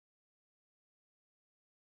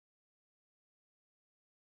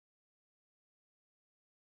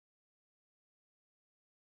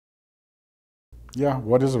Yeah,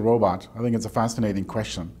 what is a robot? I think it's a fascinating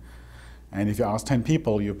question. And if you ask 10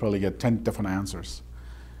 people, you probably get 10 different answers.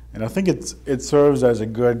 And I think it serves as a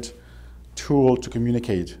good tool to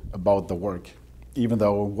communicate about the work, even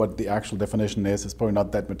though what the actual definition is probably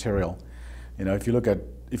not that material. You know, if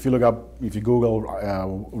you Google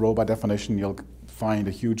robot definition, you'll find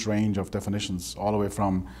a huge range of definitions, all the way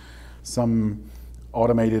from some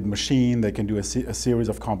automated machine that can do a series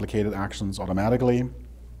of complicated actions automatically,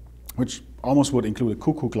 which almost would include a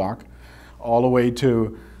cuckoo clock, all the way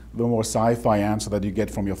to the more sci-fi answer that you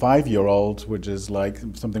get from your 5-year-old, which is like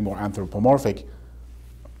something more anthropomorphic,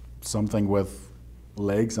 something with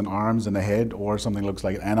legs and arms and a head, or something that looks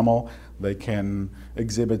like an animal. They can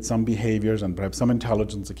exhibit some behaviors and perhaps some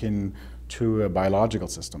intelligence akin to a biological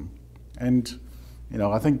system. And you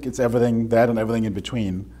know, I think it's everything that and everything in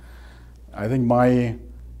between. I think my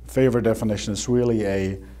favorite definition is really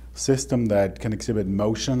a system that can exhibit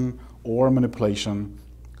motion or manipulation,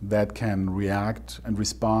 that can react and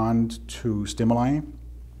respond to stimuli,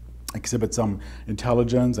 exhibit some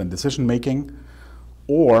intelligence and decision making,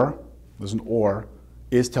 or, there's an or,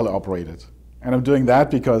 is teleoperated. And I'm doing that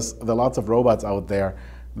because there are lots of robots out there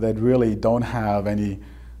that really don't have any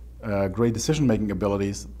great decision-making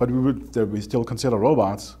abilities, but we still consider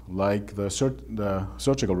robots, like the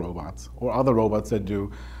surgical robots, or other robots that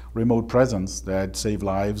do remote presence that save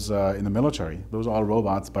lives in the military. Those are all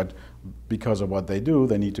robots, but because of what they do,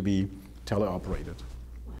 they need to be teleoperated.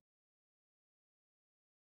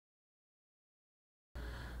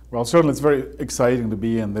 Well, certainly it's very exciting to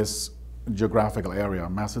be in this geographical area.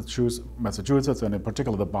 Massachusetts, and in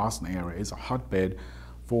particular the Boston area, is a hotbed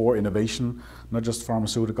for innovation, not just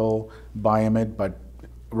pharmaceutical, biomed, but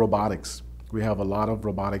robotics. We have a lot of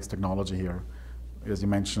robotics technology here. As you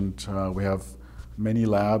mentioned, we have many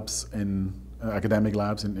labs, academic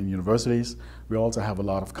labs in universities. We also have a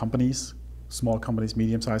lot of companies, small companies,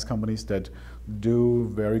 medium-sized companies that do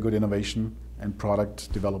very good innovation and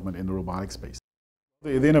product development in the robotics space.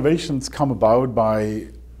 The innovations come about by,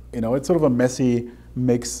 it's sort of a messy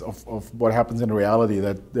mix of what happens in reality,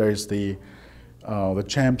 that there's the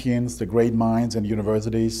champions, the great minds in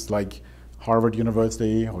universities like Harvard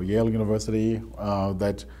University or Yale University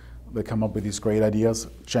that come up with these great ideas,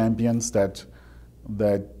 champions that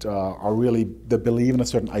are really, that believe in a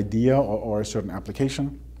certain idea or a certain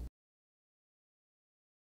application.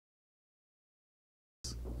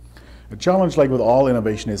 The challenge, like with all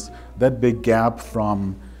innovation, is that big gap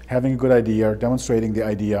from having a good idea, demonstrating the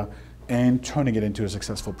idea, and turning it into a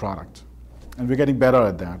successful product. And we're getting better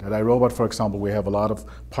at that. At iRobot, for example, we have a lot of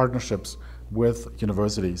partnerships with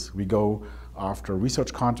universities. We go after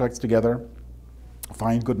research contracts together,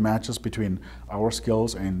 find good matches between our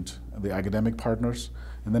skills and the academic partners,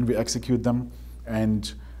 and then we execute them.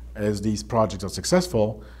 And as these projects are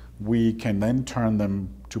successful, we can then turn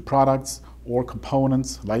them to products or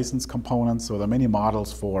components, licensed components. So there are many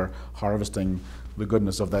models for harvesting the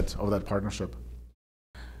goodness of that partnership.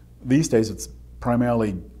 These days, it's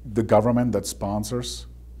primarily the government that sponsors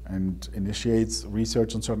and initiates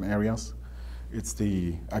research in certain areas. It's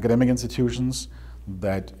the academic institutions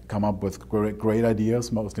that come up with great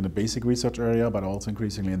ideas, most in the basic research area, but also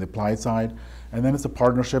increasingly in the applied side. And then it's a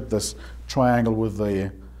partnership, this triangle with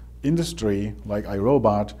the industry, like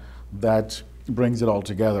iRobot, that brings it all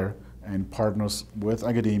together and partners with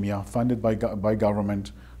academia, funded by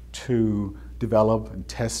government, to develop and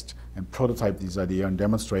test and prototype these ideas and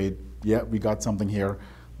demonstrate, yeah, we got something here,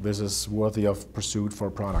 this is worthy of pursuit for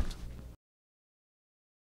a product.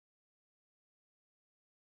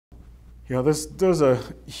 There's a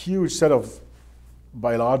huge set of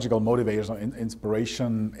biological motivators and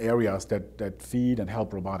inspiration areas that feed and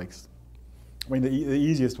help robotics. I mean, the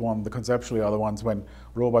easiest one, the conceptually, are the ones when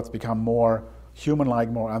robots become more human-like,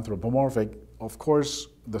 more anthropomorphic. Of course,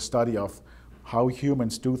 the study of how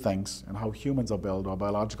humans do things and how humans are built, or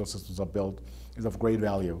biological systems are built, is of great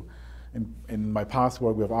value. In my past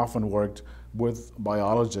work, we have often worked with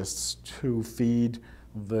biologists to feed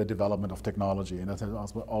the development of technology, and that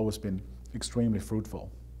has always been extremely fruitful.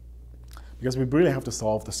 Because we really have to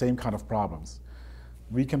solve the same kind of problems.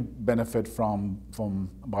 We can benefit from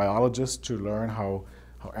biologists to learn how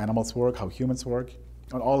animals work, how humans work,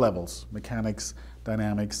 on all levels, mechanics,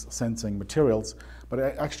 dynamics, sensing, materials, but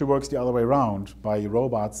it actually works the other way around, by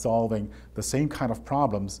robots solving the same kind of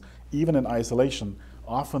problems, even in isolation.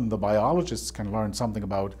 Often the biologists can learn something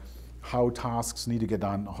about how tasks need to get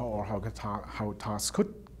done, or how tasks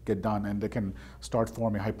could get done, and they can start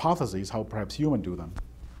forming hypotheses how perhaps humans do them.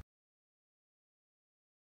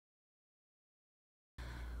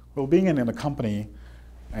 Well, being in a company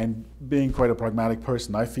and being quite a pragmatic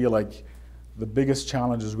person, I feel like the biggest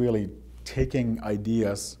challenge is really taking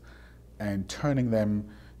ideas and turning them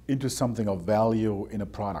into something of value in a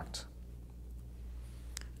product.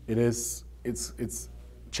 It's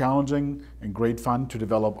challenging and great fun to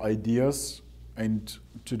develop ideas and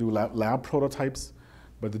to do lab prototypes,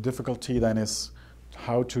 but the difficulty then is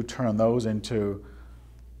how to turn those into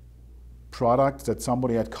products that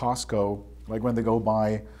somebody at Costco, like when they go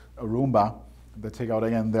buy a Roomba, they take out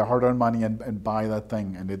again their hard-earned money and buy that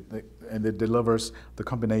thing, and it delivers the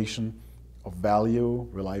combination of value,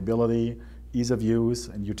 reliability, ease of use,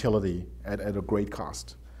 and utility at a great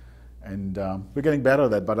cost. And we're getting better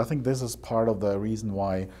at that, but I think this is part of the reason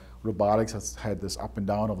why robotics has had this up and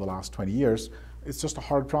down over the last 20 years. It's just a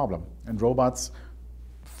hard problem, and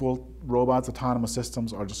full robots, autonomous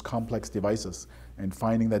systems are just complex devices, and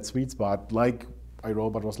finding that sweet spot, like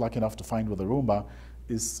iRobot was lucky enough to find with a Roomba,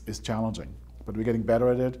 is challenging. But we're getting better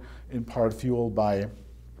at it, in part fueled by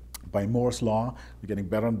Moore's law. We're getting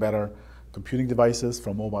better and better computing devices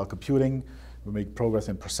from mobile computing. We make progress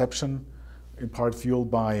in perception, in part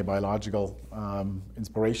fueled by biological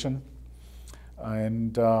inspiration.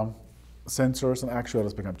 And sensors and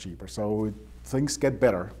actuators become cheaper. So things get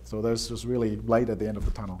better. So there's just really light at the end of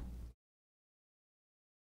the tunnel.